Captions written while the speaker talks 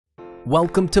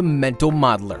Welcome to Mental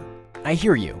Modeler. I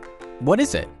hear you. What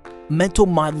is it? Mental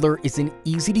Modeler is an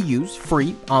easy-to-use,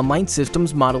 free, online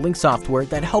systems modeling software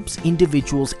that helps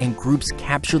individuals and groups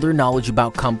capture their knowledge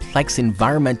about complex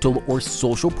environmental or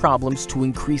social problems to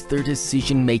increase their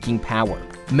decision-making power.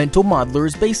 Mental Modeler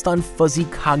is based on fuzzy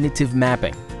cognitive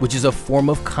mapping, which is a form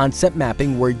of concept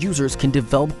mapping where users can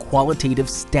develop qualitative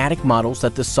static models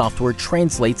that the software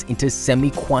translates into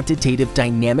semi-quantitative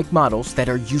dynamic models that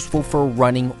are useful for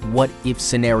running what-if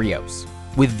scenarios.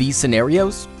 With these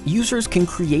scenarios, users can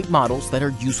create models that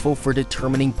are useful for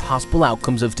determining possible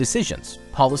outcomes of decisions,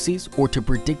 policies, or to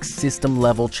predict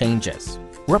system-level changes.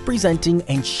 Representing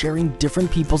and sharing different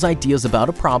people's ideas about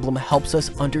a problem helps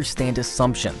us understand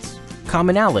assumptions,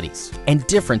 commonalities, and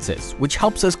differences, which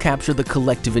helps us capture the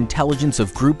collective intelligence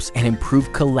of groups and improve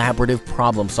collaborative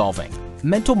problem solving.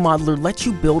 Mental Modeler lets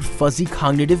you build fuzzy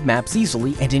cognitive maps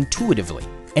easily and intuitively,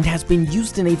 and has been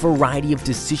used in a variety of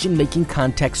decision-making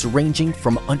contexts ranging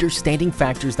from understanding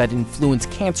factors that influence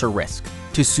cancer risk,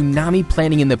 to tsunami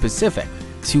planning in the Pacific,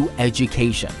 to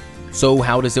education. So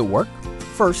how does it work?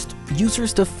 First,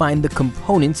 users define the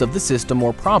components of the system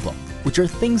or problem, which are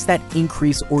things that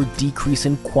increase or decrease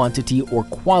in quantity or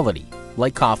quality,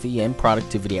 like coffee and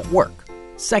productivity at work.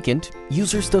 Second,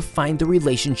 users define the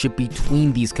relationship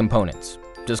between these components.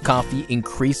 Does coffee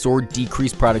increase or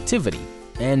decrease productivity?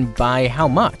 And by how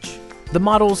much? The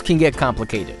models can get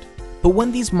complicated, but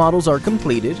when these models are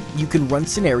completed, you can run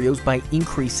scenarios by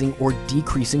increasing or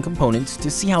decreasing components to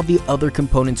see how the other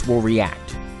components will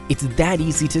react. It's that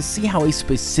easy to see how a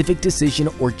specific decision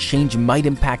or change might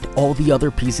impact all the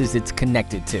other pieces it's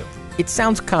connected to. It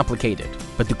sounds complicated,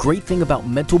 but the great thing about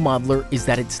Mental Modeler is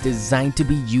that it's designed to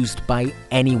be used by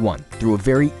anyone through a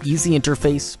very easy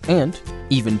interface, and,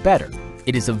 even better,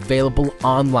 it is available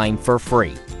online for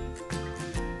free.